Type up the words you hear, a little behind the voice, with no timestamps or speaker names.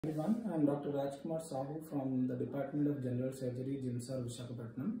Everyone, I am Dr. Raj Kumar Sahu from the Department of General Surgery, GIMSR,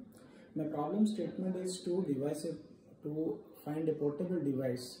 Visakhapatnam. My problem statement is to find a portable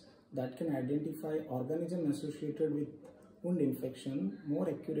device that can identify organism associated with wound infection more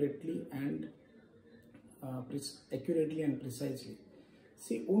accurately and precisely.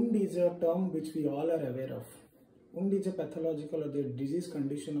 See, wound is a term which we all are aware of. Wound is a pathological or the disease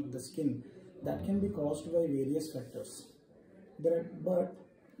condition of the skin that can be caused by various factors. But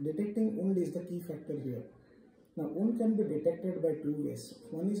detecting wound is the key factor here. Now, wound can be detected by two ways.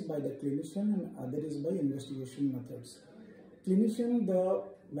 One is by the clinician and other is by investigation methods. Clinician, the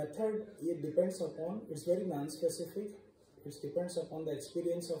method, it depends upon, it's very non-specific. It depends upon the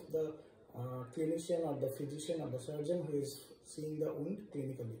experience of the clinician or the physician or the surgeon who is seeing the wound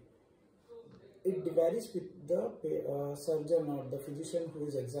clinically. It varies with the surgeon or the physician who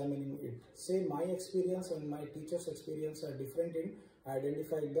is examining it. Say my experience and my teacher's experience are different in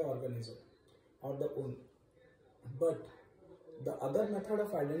identifying the organism or the wound. But the other method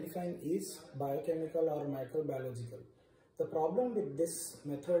of identifying is biochemical or microbiological. The problem with this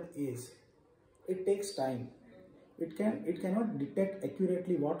method is it takes time. It cannot detect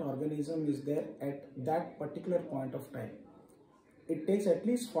accurately what organism is there at that particular point of time. It takes at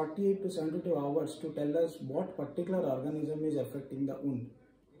least 48 to 72 hours to tell us what particular organism is affecting the wound.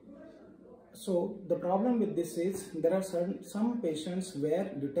 So the problem with this is there are some patients where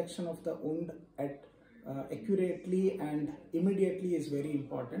detection of the wound accurately and immediately is very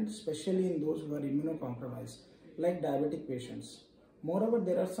important, especially in those who are immunocompromised, like diabetic patients. Moreover,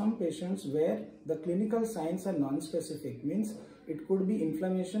 there are some patients where the clinical signs are non-specific, means it could be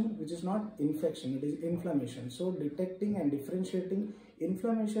inflammation, which is not infection, it is inflammation. So detecting and differentiating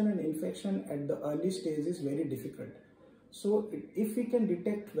inflammation and infection at the early stage is very difficult. So if we can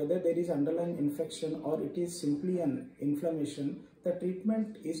detect whether there is underlying infection or it is simply an inflammation, the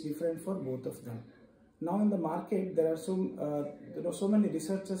treatment is different for both of them. Now in the market, there are so many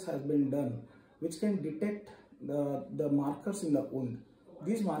researches has been done which can detect the markers in the wound.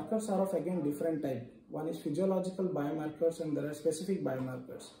 These markers are of again different type. One is physiological biomarkers and there are specific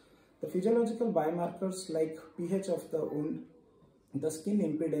biomarkers. The physiological biomarkers like pH of the wound, the skin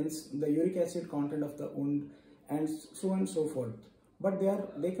impedance, the uric acid content of the wound, and so on and so forth. But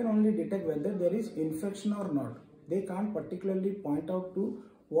they can only detect whether there is infection or not. They can't particularly point out to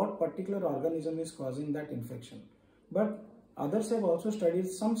what particular organism is causing that infection. But others have also studied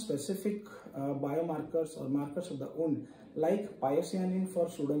some specific biomarkers or markers of the wound like pyocyanin for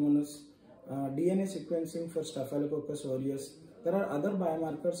Pseudomonas, DNA sequencing for Staphylococcus aureus. There are other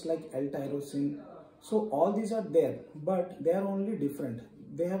biomarkers like L-tyrosine. So all these are there, but they are only different.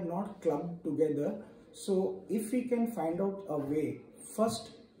 They have not clubbed together. So if we can find out a way,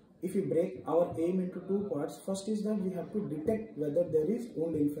 first, if we break our aim into two parts, first is that we have to detect whether there is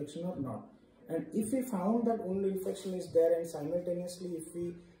wound infection or not. And if we found that wound infection is there and simultaneously if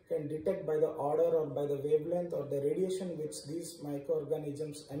we can detect by the odor or by the wavelength or the radiation which these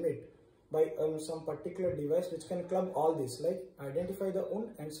microorganisms emit by some particular device which can club all this, like identify the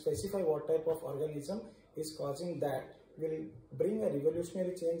wound and specify what type of organism is causing that, will bring a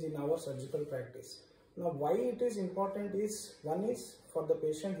revolutionary change in our surgical practice. Now why it is important is, one is for the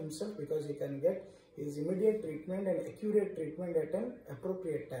patient himself because he can get his immediate treatment and accurate treatment at an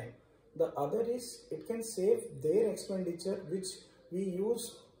appropriate time. The other is it can save their expenditure which we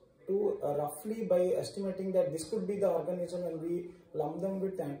use to roughly by estimating that this could be the organism and we lump them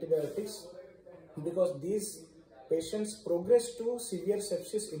with antibiotics, because these patients progress to severe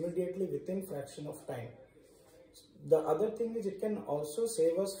sepsis immediately within fraction of time. The other thing is it can also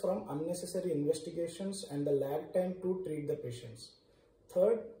save us from unnecessary investigations and the lag time to treat the patients.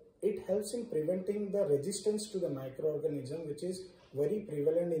 Third, it helps in preventing the resistance to the microorganism which is very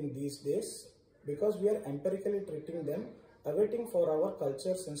prevalent in these days, because we are empirically treating them, awaiting for our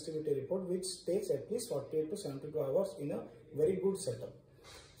culture sensitivity report which takes at least 48 to 72 hours in a very good setup.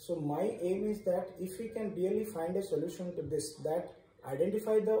 So my aim is that if we can really find a solution to this, that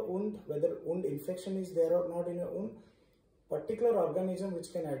identify the wound, whether wound infection is there or not in a wound, particular organism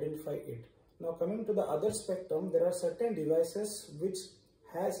which can identify it. Now coming to the other spectrum, there are certain devices which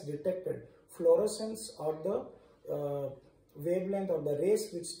has detected fluorescence or the wavelength or the rays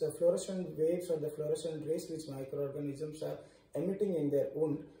which the fluorescent waves or the fluorescent rays which microorganisms are emitting in their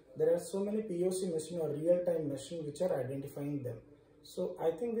wound. There are so many POC machine or real-time machine which are identifying them. So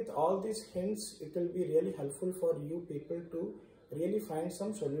I think with all these hints, it will be really helpful for you people to really find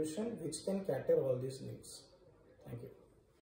some solution which can cater all these needs. Thank you.